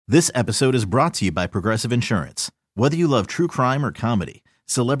This episode is brought to you by Progressive Insurance. Whether you love true crime or comedy,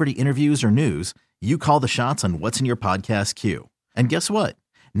 celebrity interviews or news, you call the shots on what's in your podcast queue. And guess what?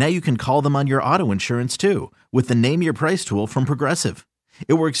 Now you can call them on your auto insurance too with the Name Your Price tool from Progressive.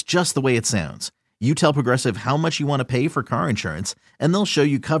 It works just the way it sounds. You tell Progressive how much you want to pay for car insurance, and they'll show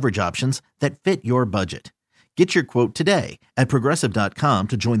you coverage options that fit your budget. Get your quote today at Progressive.com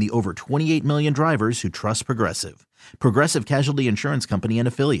to join the over 28 million drivers who trust Progressive. Progressive Casualty Insurance Company and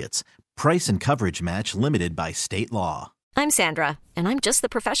Affiliates. Price and coverage match limited by state law. I'm Sandra, and I'm just the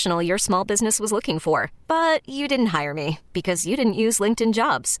professional your small business was looking for. But you didn't hire me because you didn't use LinkedIn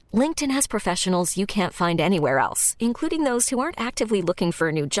Jobs. LinkedIn has professionals you can't find anywhere else, including those who aren't actively looking for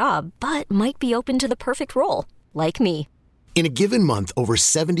a new job, but might be open to the perfect role, like me. In a given month, over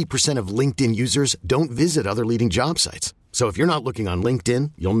 70% of LinkedIn users don't visit other leading job sites. So if you're not looking on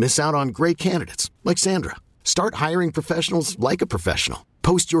LinkedIn, you'll miss out on great candidates like Sandra. Start hiring professionals like a professional.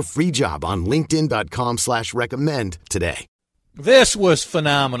 Post your free job on linkedin.com/recommend today. This was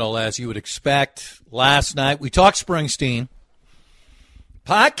phenomenal, as you would expect. Last night, we talked Springsteen.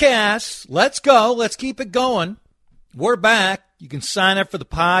 Podcasts, let's go. Let's keep it going. We're back. You can sign up for the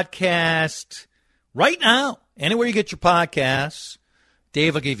podcast right now. Anywhere you get your podcasts.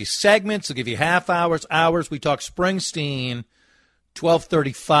 Dave will give you segments. He'll give you half hours, hours. We talk Springsteen,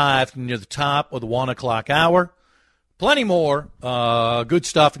 12:35 near the top of the 1 o'clock hour. Plenty more good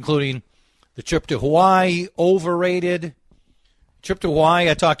stuff, including the trip to Hawaii, overrated. Trip to Hawaii,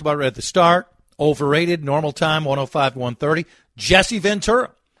 I talked about right at the start. Overrated, normal time, 105 to 130. Jesse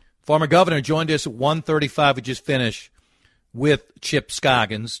Ventura, former governor, joined us at 1:35. We just finished with Chip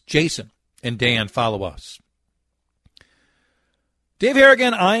Scoggins. Jason and Dan follow us. Dave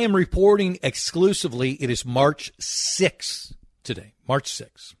Harrigan, I am reporting exclusively. It is March 6th today, March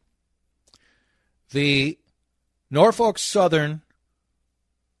 6th. The Norfolk Southern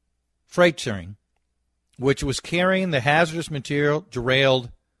freight train, which was carrying the hazardous material,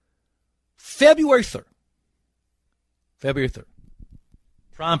 derailed February 3rd. February 3rd.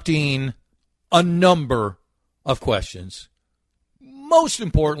 Prompting a number of questions. Most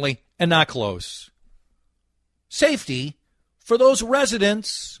importantly, and not close, safety for those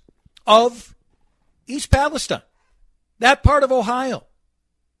residents of East Palestine, that part of Ohio.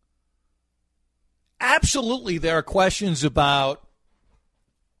 Absolutely, there are questions about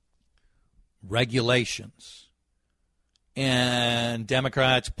regulations and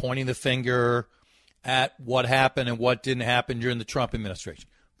Democrats pointing the finger at what happened and what didn't happen during the Trump administration.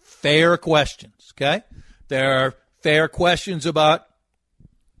 Fair questions, okay? There are fair questions about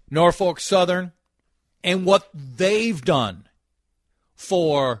Norfolk Southern and what they've done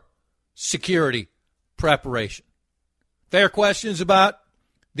for security preparation. Fair questions about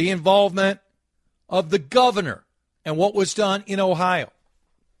the involvement of the governor and what was done in Ohio.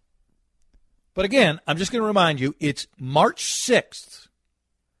 But again, I'm just going to remind you, it's March 6th,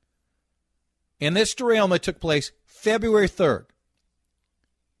 and this derailment took place February 3rd.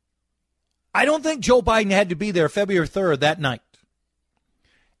 I don't think Joe Biden had to be there February 3rd that night.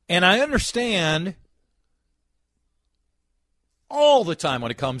 And I understand all the time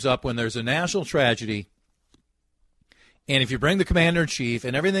when it comes up when there's a national tragedy, and if you bring the commander-in-chief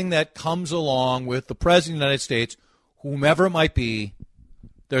and everything that comes along with the president of the United States, whomever it might be,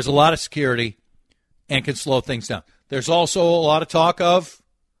 there's a lot of security and can slow things down. There's also a lot of talk of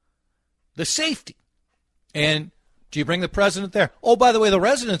the safety. And do you bring the president there? Oh, by the way, the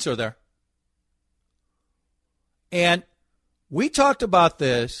residents are there. And we talked about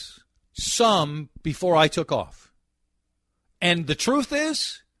this some before I took off. And the truth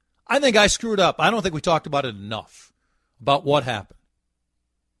is, I think I screwed up. I don't think we talked about it enough, about what happened.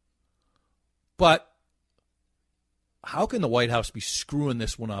 But how can the White House be screwing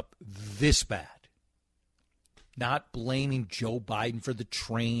this one up this bad? Not blaming Joe Biden for the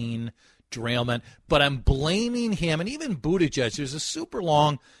train derailment, but I'm blaming him, and even Buttigieg. There's a super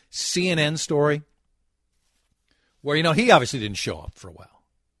long CNN story where, he obviously didn't show up for a while.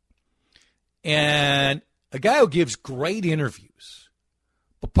 And a guy who gives great interviews.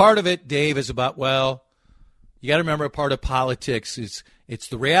 But part of it, Dave, is about, well, you got to remember a part of politics is it's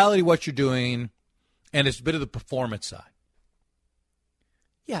the reality of what you're doing, and it's a bit of the performance side.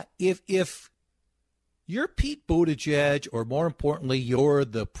 Yeah, if you're Pete Buttigieg, or more importantly, you're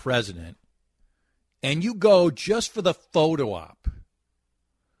the president, and you go just for the photo op,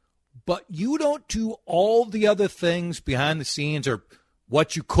 but you don't do all the other things behind the scenes or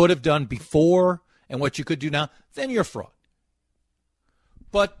what you could have done before and what you could do now, then you're a fraud.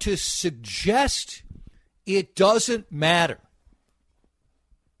 But to suggest it doesn't matter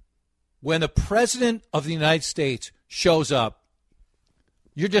when the president of the United States shows up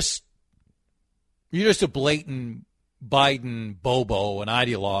you're just a blatant Biden bobo, an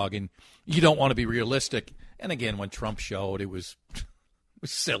ideologue, and you don't want to be realistic. And again, when Trump showed, it was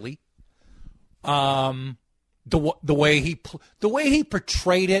silly. The way he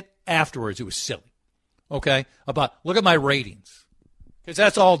portrayed it afterwards, it was silly. Okay, look at my ratings, because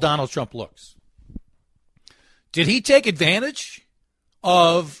that's all Donald Trump looks. Did he take advantage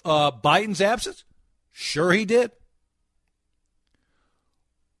of Biden's absence? Sure, he did.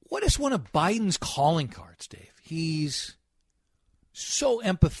 What is one of Biden's calling cards, Dave? He's so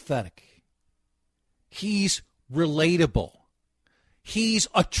empathetic. He's relatable. He's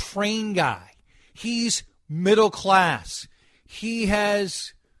a train guy. He's middle class. He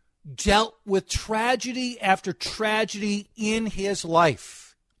has dealt with tragedy after tragedy in his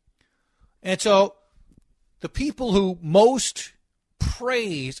life. And so the people who most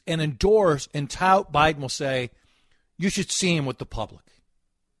praise and endorse and tout Biden will say, you should see him with the public.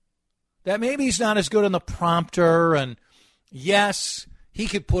 That maybe he's not as good on the prompter, and yes, he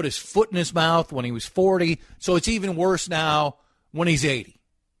could put his foot in his mouth when he was 40, so it's even worse now when he's 80.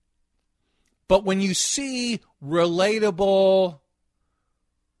 But when you see relatable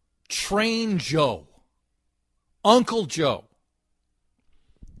Train Joe, Uncle Joe,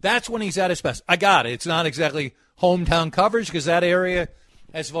 that's when he's at his best. I got it. It's not exactly hometown coverage because that area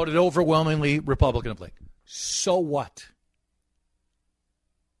has voted overwhelmingly Republican of late. So what?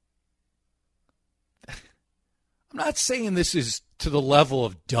 I'm not saying this is to the level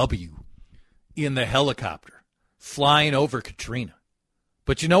of W in the helicopter flying over Katrina.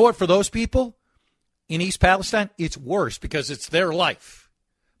 But you know what? For those people in East Palestine, it's worse because it's their life.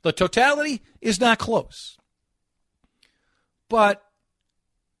 The totality is not close. But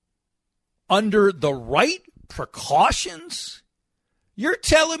under the right precautions, you're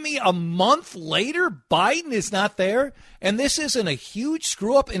telling me a month later Biden is not there and this isn't a huge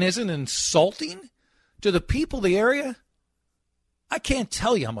screw-up and isn't insulting to the people of the area? I can't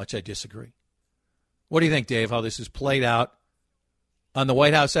tell you how much I disagree. What do you think, Dave, how this is played out on the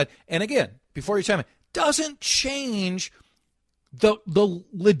White House side? And again, before you tell me, doesn't change the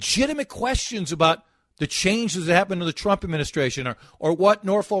legitimate questions about the changes that happened to the Trump administration or what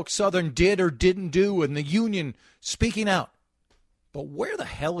Norfolk Southern did or didn't do and the union speaking out. But where the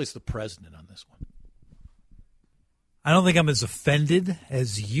hell is the president on this one? I don't think I'm as offended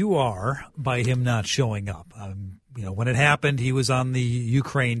as you are by him not showing up. When it happened, he was on the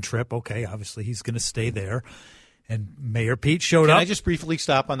Ukraine trip. Okay, obviously he's going to stay there. And Mayor Pete showed up. Can I just briefly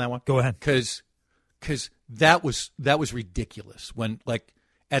stop on that one? Go ahead. Because that was ridiculous when, like,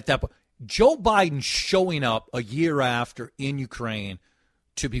 at that point, Joe Biden showing up a year after in Ukraine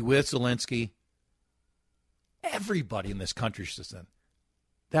to be with Zelensky. Everybody in this country says,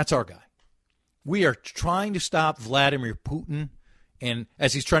 that's our guy. We are trying to stop Vladimir Putin, and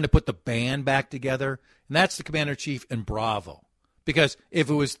as he's trying to put the band back together, and that's the commander-in-chief and Bravo. Because if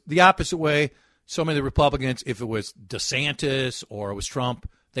it was the opposite way, so many of the Republicans, if it was DeSantis or it was Trump,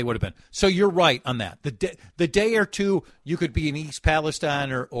 they would have been. So you're right on that. The day or two, you could be in East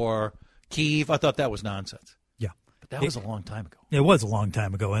Palestine or Kyiv. I thought that was nonsense. Yeah. But that was a long time ago. It was a long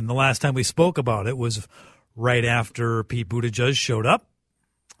time ago, and the last time we spoke about it was right after Pete Buttigieg showed up.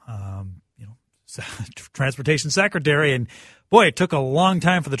 Transportation Secretary, and boy, it took a long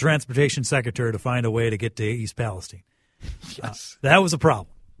time for the Transportation Secretary to find a way to get to East Palestine. Yes. That was a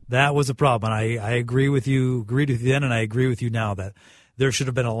problem. That was a problem. And I agree with you, agreed with you then, and I agree with you now that there should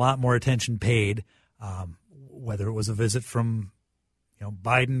have been a lot more attention paid, whether it was a visit from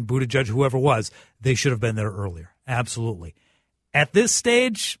Biden, Buttigieg, whoever it was, they should have been there earlier. Absolutely. At this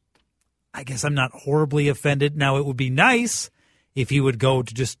stage, I guess I'm not horribly offended. Now, it would be nice if he would go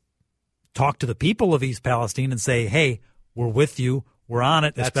to just talk to the people of East Palestine and say, hey, we're with you, we're on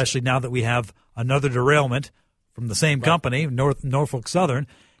it, especially now that we have another derailment from the same company, Norfolk Southern,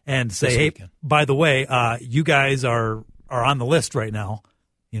 and say, hey, by the way, you guys are on the list right now.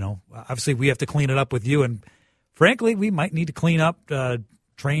 Obviously we have to clean it up with you, and frankly, we might need to clean up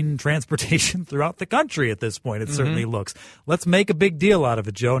train transportation throughout the country at this point. It certainly looks. Let's make a big deal out of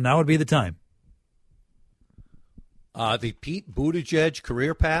it, Joe. Now would be the time. The Pete Buttigieg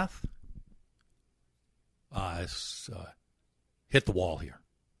career path hit the wall here.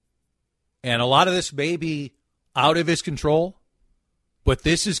 And a lot of this may be out of his control, but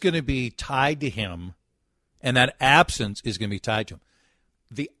this is going to be tied to him, and that absence is going to be tied to him.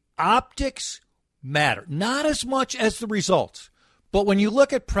 The optics matter, not as much as the results. But when you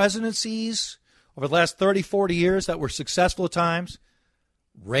look at presidencies over the last 30, 40 years that were successful at times,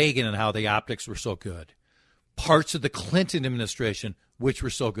 Reagan and how the optics were so good, parts of the Clinton administration, which were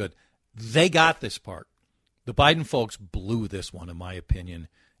so good, they got this part. The Biden folks blew this one, in my opinion,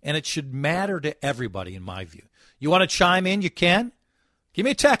 and it should matter to everybody, in my view. You want to chime in? You can. Give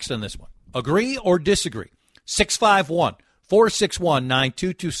me a text on this one. Agree or disagree?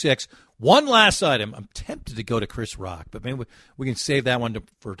 651-461-9226. One last item. I'm tempted to go to Chris Rock, but maybe we can save that one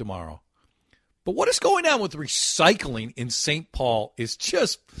for tomorrow. But what is going on with recycling in St. Paul is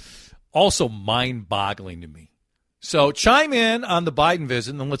just also mind-boggling to me. So chime in on the Biden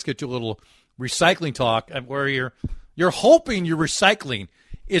visit, and then let's get to a little recycling talk where you're hoping your recycling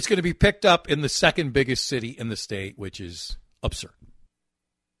is going to be picked up in the second biggest city in the state, which is absurd.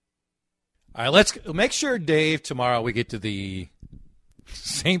 All right, let's make sure, Dave, tomorrow we get to the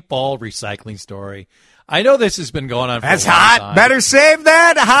St. Paul recycling story. I know this has been going on for That's a long hot. time. Better save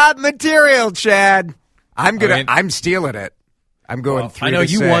that hot material, Chad. I'm stealing it. I'm going 3 I know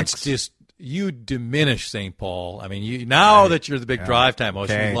to you 6. once you diminished St. Paul. I mean, now that you're the big drive time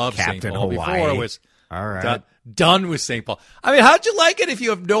host, you love St. Captain Paul. Hawaii. Before it was all right. done with St. Paul. I mean, how'd you like it if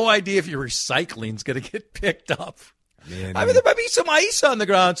you have no idea if your recycling's going to get picked up? I mean, there might be some ice on the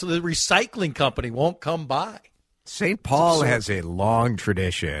ground so the recycling company won't come by. St. Paul has a long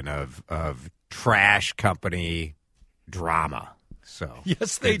tradition of trash company drama. So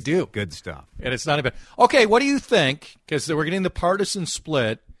Yes, they do. Good stuff. And it's not even. Okay, what do you think? Because we're getting the partisan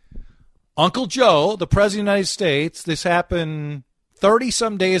split. Uncle Joe, the President of the United States, this happened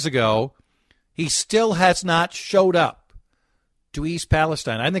 30-some days ago. He still has not showed up to East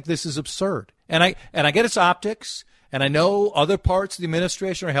Palestine. I think this is absurd. And I get its optics, and I know other parts of the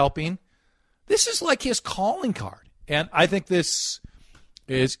administration are helping. This is like his calling card. And I think this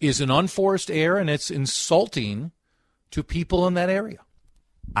is an unforced error, and it's insulting to people in that area.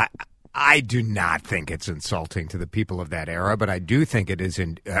 I do not think it's insulting to the people of that era, but I do think it is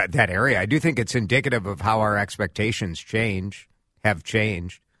in that area. I do think it's indicative of how our expectations have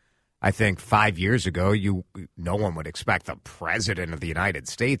changed. I think 5 years ago, no one would expect the President of the United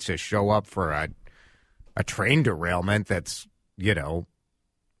States to show up for a train derailment that's,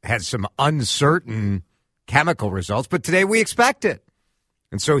 has some uncertain chemical results. But today we expect it.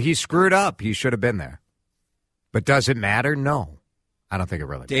 And so he screwed up. He should have been there. But does it matter? No. I don't think it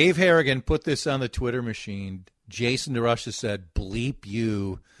really does. Dave Harrigan put this on the Twitter machine. Jason DeRusha said, bleep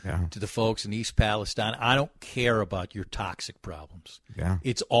you to the folks in East Palestine. I don't care about your toxic problems. Yeah.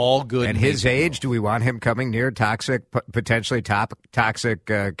 It's all good. At his age, do we want him coming near potentially toxic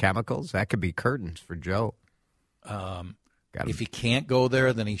chemicals? That could be curtains for Joe. If he can't go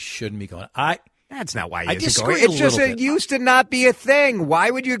there, then he shouldn't be going. That's not why I he isn't disagree going. It's a just little it bit. used to not be a thing. Why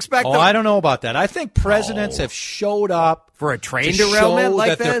would you expect them? I don't know about that. I think presidents have showed up for a train to derailment show like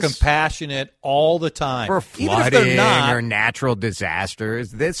that this? they're compassionate all the time. For Even if flooding they're not, or natural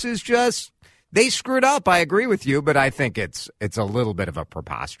disasters. This is just, they screwed up. I agree with you, but I think it's a little bit of a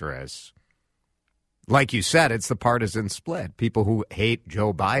preposterous. Like you said, it's the partisan split. People who hate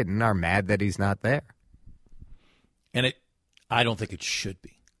Joe Biden are mad that he's not there. And I don't think it should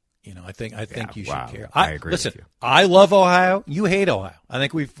be. I think you should care. I agree Listen, with you. I love Ohio. You hate Ohio. I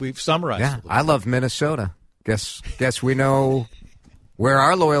think we've summarized Yeah, it. I love Minnesota. Guess we know where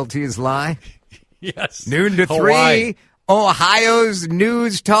our loyalties lie. Yes. Noon to Hawaii. 3, Ohio's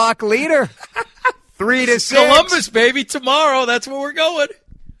news talk leader. 3 to 6. Columbus, baby, tomorrow. That's where we're going.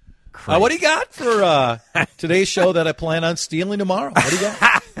 What do you got for today's show that I plan on stealing tomorrow? What do you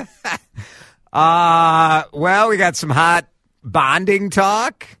got? Well, we got some hot bonding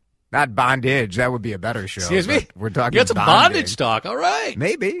talk. Not bondage. That would be a better show. Excuse me? We're talking You got some bonding. bondage talk. All right.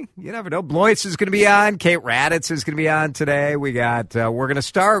 Maybe. You never know. Blois is going to be on. Kate Raditz is going to be on today. We got. We're going to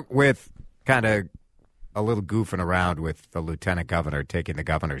start with kind of a little goofing around with the lieutenant governor taking the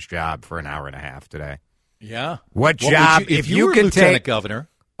governor's job for an hour and a half today. Yeah. What job? If you were could lieutenant take governor,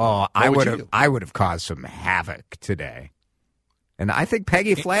 I would would you have. do? I would have caused some havoc today. And I think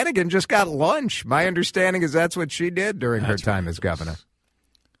Peggy Flanagan just got lunch. My understanding is that's what she did during her time as governor.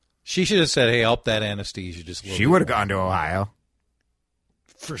 she should have said, "Hey, up that anesthesia just a little She bit would have more." gone to Ohio.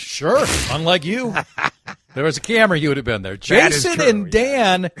 For sure. Unlike you. There was a camera, you would have been there. That is Jason true, and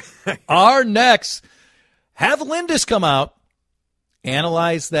Dan are next. Have Lindus come out,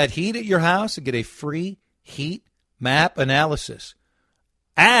 analyze that heat at your house, and get a free heat map analysis.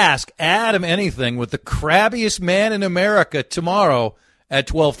 Ask Adam anything with the crabbiest man in America tomorrow at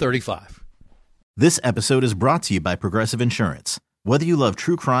 12:35. This episode is brought to you by Progressive Insurance. Whether you love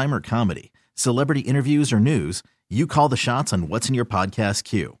true crime or comedy, celebrity interviews or news, you call the shots on what's in your podcast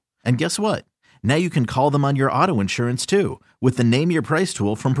queue. And guess what? Now you can call them on your auto insurance too with the Name Your Price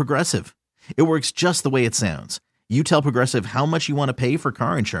tool from Progressive. It works just the way it sounds. You tell Progressive how much you want to pay for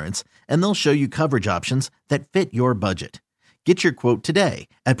car insurance, and they'll show you coverage options that fit your budget. Get your quote today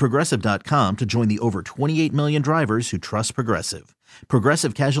at Progressive.com to join the over 28 million drivers who trust Progressive.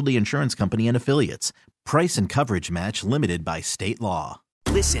 Progressive Casualty Insurance Company and Affiliates. Price and coverage match limited by state law.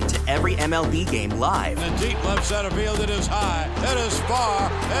 Listen to every MLB game live. In the deep left center field, it is high, it is far,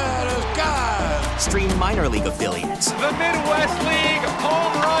 it is gone. Stream minor league affiliates. The Midwest League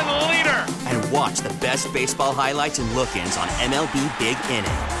home run leader. And watch the best baseball highlights and look-ins on MLB Big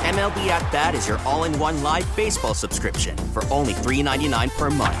Inning. MLB At Bat is your all-in-one live baseball subscription for only $3.99 per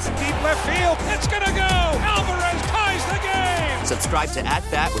month. Deep left field, it's gonna go. Alvarez ties the game. Subscribe to At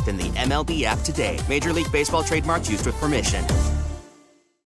Bat within the MLB app today. Major League Baseball trademarks used with permission.